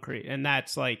Across Concrete, and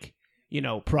that's like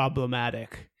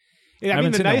problematic. I mean,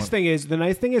 haven't the seen that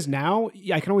nice thing is now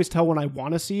I can always tell when I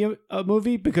want to see a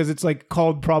movie because it's like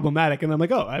called problematic, and I'm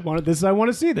like, I want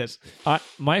to see this.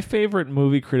 my favorite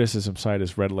movie criticism site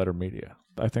is Red Letter Media.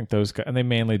 I think those guys, and they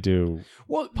mainly do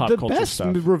Well, pop the culture best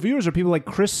stuff. reviewers are people like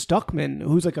Chris Stuckman,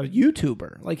 who's like a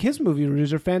YouTuber. Like his movie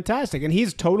reviews are fantastic, and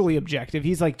he's totally objective.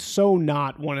 He's like so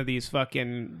not one of these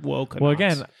fucking woke. Well,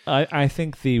 again, I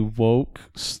think the woke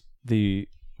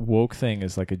thing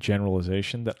is like a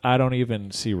generalization that I don't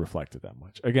even see reflected that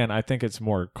much. Again, I think it's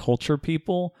more culture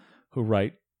people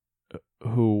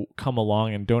who come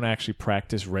along and don't actually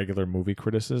practice regular movie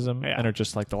criticism and are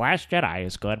just like, The Last Jedi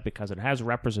is good because it has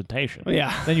representation.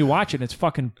 Yeah. Then you watch it and it's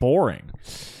fucking boring.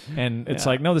 And it's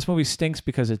like, no, this movie stinks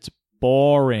because it's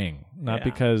boring, not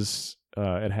because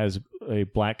it has a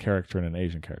black character and an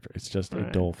Asian character. It's just a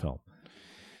dull film.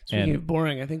 Speaking of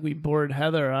boring, I think we bored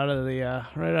Heather out of the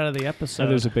right out of the episode.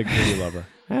 Heather's a big movie lover.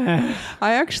 I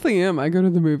actually am. I go to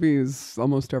the movies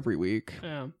almost every week.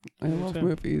 Yeah, I love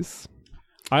movies.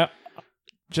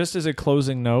 Just as a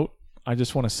closing note, I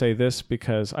just want to say this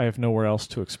because I have nowhere else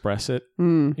to express it.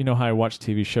 You know how I watch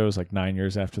TV shows like 9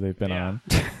 years after they've been on?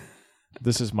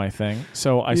 This is my thing.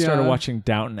 So I started watching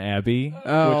Downton Abbey,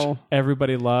 which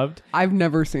everybody loved. I've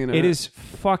never seen it. It is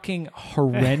fucking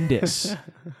horrendous.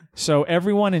 So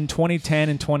everyone in 2010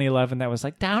 and 2011 that was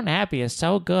like, Downton Abbey is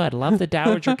so good. Love the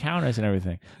Dowager Countess and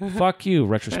everything. Fuck you,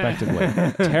 retrospectively.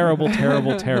 Terrible,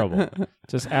 terrible, terrible.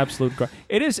 Just absolute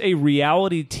it is a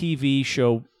reality TV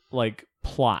show like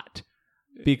plot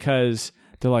because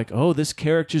they're like, oh, this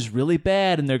character's really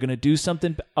bad and they're going to do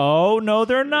something. Oh, no,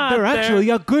 they're not. They're actually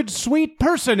a good, sweet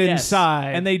person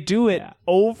inside. And they do it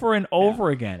over and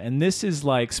over again. And this is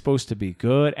like supposed to be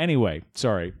good. Anyway,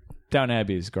 sorry. Downton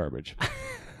Abbey is garbage.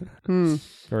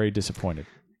 Very disappointed.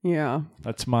 Yeah.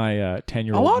 That's my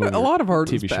 10-year-old A lot of art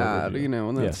TV is show bad, review. you know,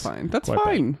 and that's fine. That's Quite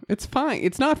fine. bad. It's fine.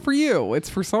 It's not for you.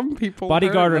 It's for some people.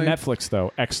 Bodyguard on apparently. Netflix,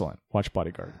 though. Excellent. Watch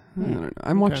Bodyguard. I don't know.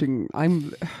 I'm watching,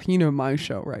 you know, my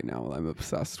show right now that I'm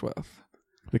obsessed with.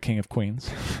 The King of Queens.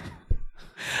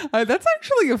 That's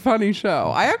actually a funny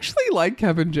show. I actually like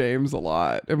Kevin James a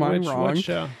lot. Am I wrong? What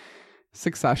show?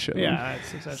 Succession. Yeah,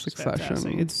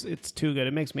 Succession. It's too good.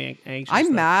 It makes me anxious.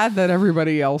 I'm mad that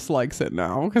everybody else likes it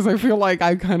now because I feel like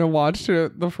I kind of watched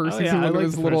it the first season when it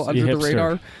was a little under the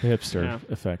radar. The hipster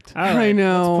effect. All right, I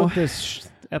know. Let's put this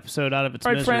episode out of its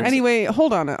misery. friends. Anyway,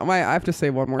 hold on. I have to say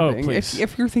one more thing. Please.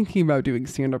 If you're thinking about doing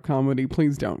stand-up comedy,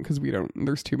 please don't because we don't.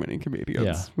 There's too many comedians.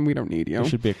 Yeah. And we don't need you. There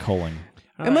should be a culling.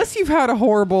 Unless you've had a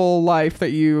horrible life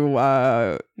that you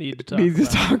need to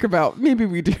talk about. Maybe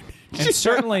we do. And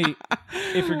certainly,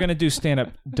 if you're going to do stand-up,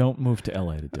 don't move to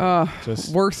LA to do it.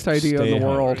 Just worst idea stay in the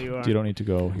home. world. You don't need to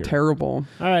go here. Terrible.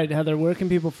 All right, Heather, where can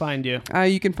people find you?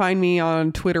 You can find me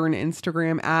on Twitter and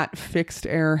Instagram at Fixed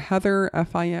Air Heather,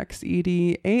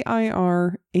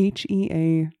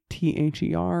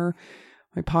 FIXEDAIRHEATHER.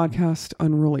 My podcast,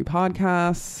 Unruly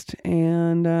Podcast.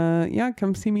 And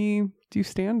come see me do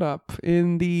stand-up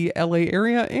in the LA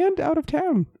area and out of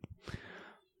town.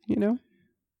 You know?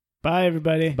 Bye,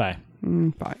 everybody. Bye.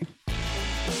 Bye.